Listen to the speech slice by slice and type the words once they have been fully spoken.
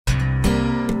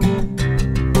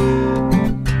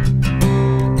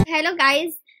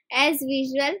guys, as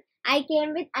visual, I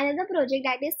came with another project,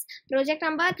 that is project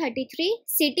number 33,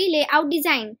 city layout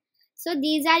design. So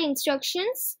these are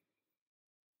instructions.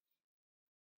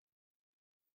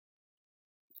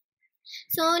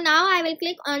 So now I will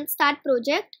click on start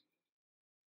project,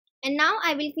 and now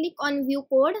I will click on view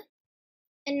code,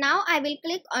 and now I will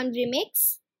click on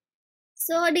remix.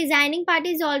 So designing part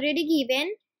is already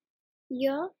given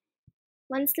here.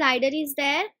 One slider is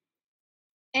there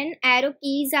and arrow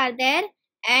keys are there,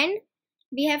 and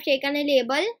we have taken a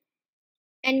label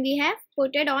and we have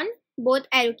put it on both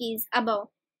arrow keys above,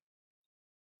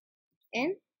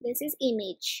 and this is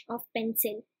image of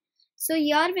pencil. So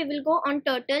here we will go on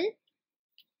turtle,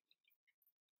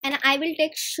 and I will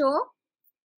take show,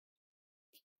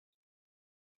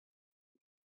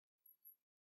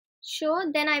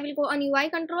 then I will go on UI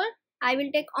control, I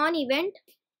will take on event,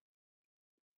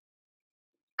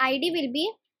 ID will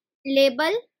be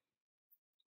label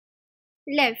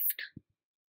left.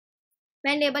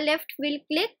 When label left will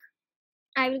click,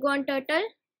 I will go on turtle,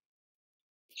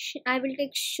 I will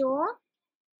take show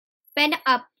pen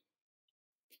up,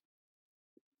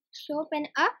 show pen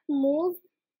up, move,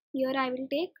 here I will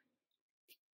take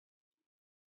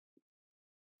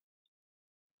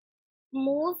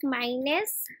move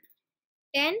minus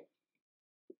 10,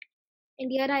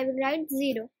 and here I will write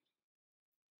 0.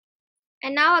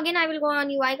 And now again I will go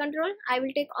on UI control, I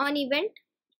will take on event,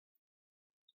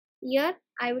 here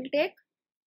I will take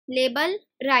label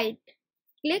right,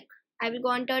 click, I will go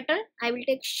on turtle, I will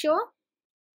take show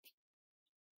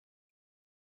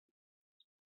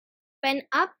pen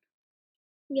up,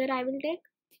 here I will take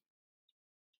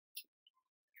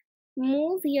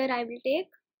move, here I will take,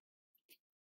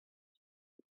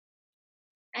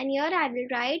 and here I will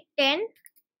write 10,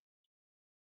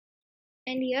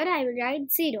 and here I will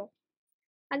write 0.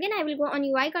 Again I will go on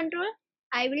UI control,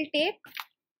 I will take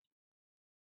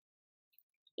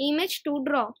image to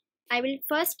draw, I will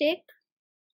first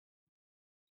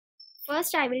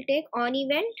I will take on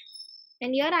event,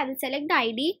 and here I will select the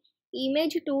ID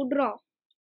image to draw.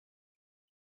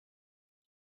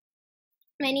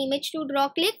 When image to draw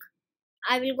click,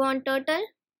 I will go on turtle,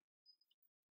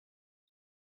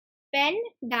 pen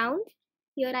down,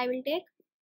 here I will take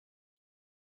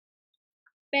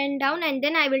pen down, and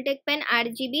then I will take pen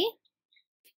RGB,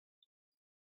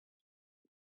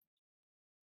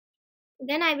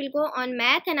 then I will go on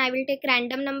math and I will take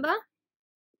random number,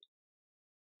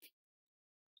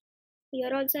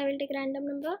 here also I will take random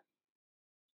number,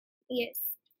 yes,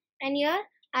 and here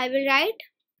I will write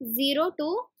 0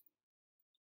 to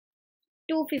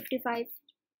 255,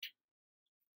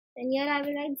 and here I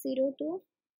will write 0 to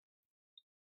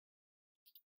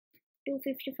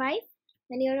 255,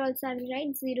 and here also I will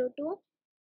write 0 to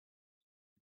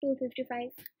 255.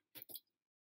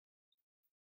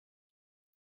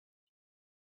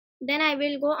 Then I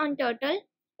will go on turtle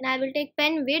and I will take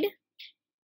pen width,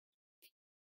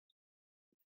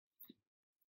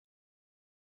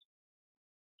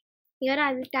 here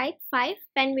I will type 5,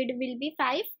 pen width will be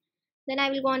 5. Then I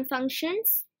will go on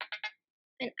functions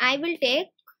and I will take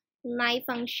my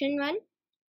function one,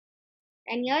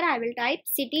 and here I will type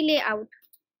city layout.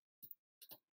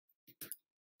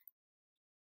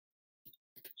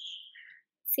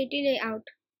 City layout,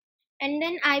 and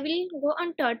then I will go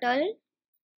on turtle,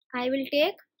 I will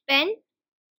take pen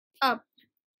up.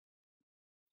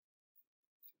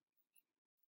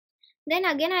 Then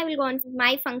again I will go on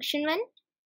my function one.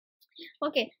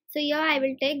 Okay, so here I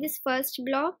will take this first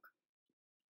block,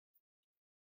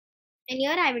 and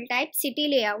here I will type city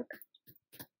layout.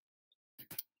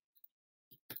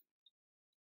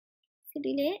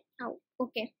 City layout,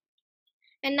 okay.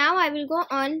 And now I will go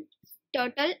on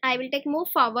turtle, I will take move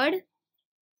forward.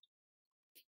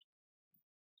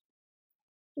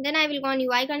 Then I will go on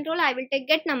UI control, I will take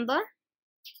get number,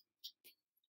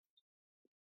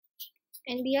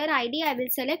 and here ID I will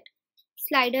select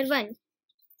slider 1.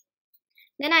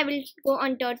 Then I will go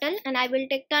on turtle and I will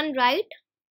take turn right,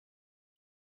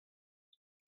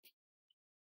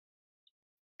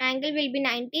 angle will be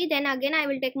 90. Then again I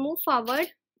will take move forward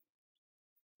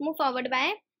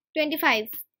by 25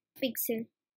 pixel.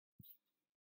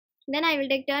 Then I will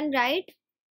take turn right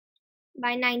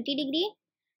by 90 degree.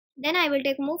 Then I will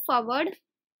take move forward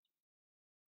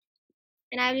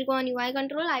and I will go on UI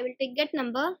control, I will take get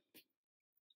number,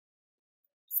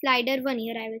 slider 1,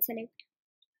 here I will select.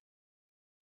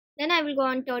 Then I will go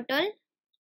on turtle,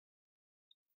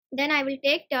 then I will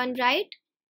take turn right,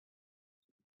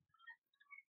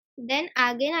 then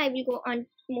again I will go on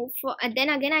then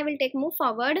again I will take move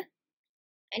forward,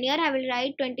 and here I will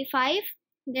write 25.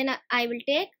 Then I will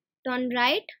take turn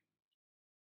right,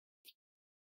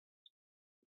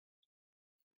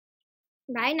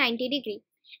 by 90 degrees.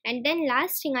 And then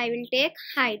last thing I will take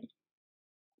hide.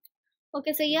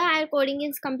 Okay, so here our coding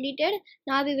is completed.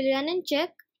 Now we will run and check.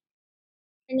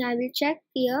 And I will check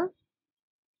here.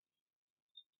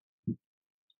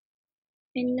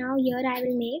 And now here I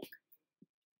will make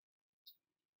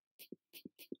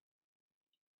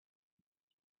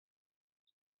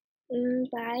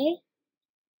by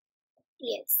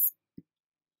yes.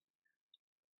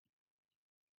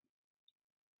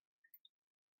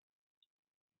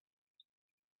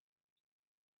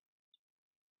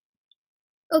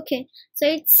 Okay, so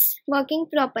it's working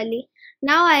properly.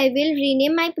 Now I will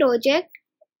rename my project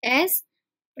as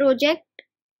project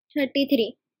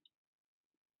 33.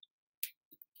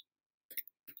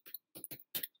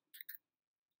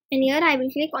 And here I will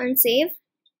click on save.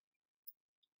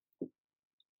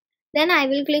 Then I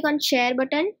will click on share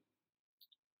button.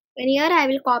 And here I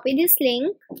will copy this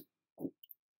link.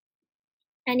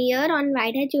 And here on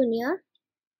WhiteHat Junior,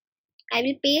 I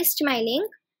will paste my link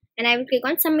and I will click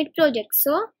on submit project.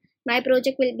 So my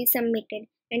project will be submitted.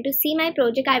 And to see my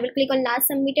project, I will click on last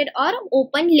submitted or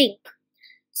open link.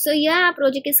 So here our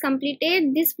project is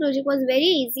completed. This project was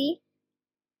very easy.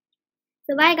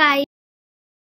 So bye guys.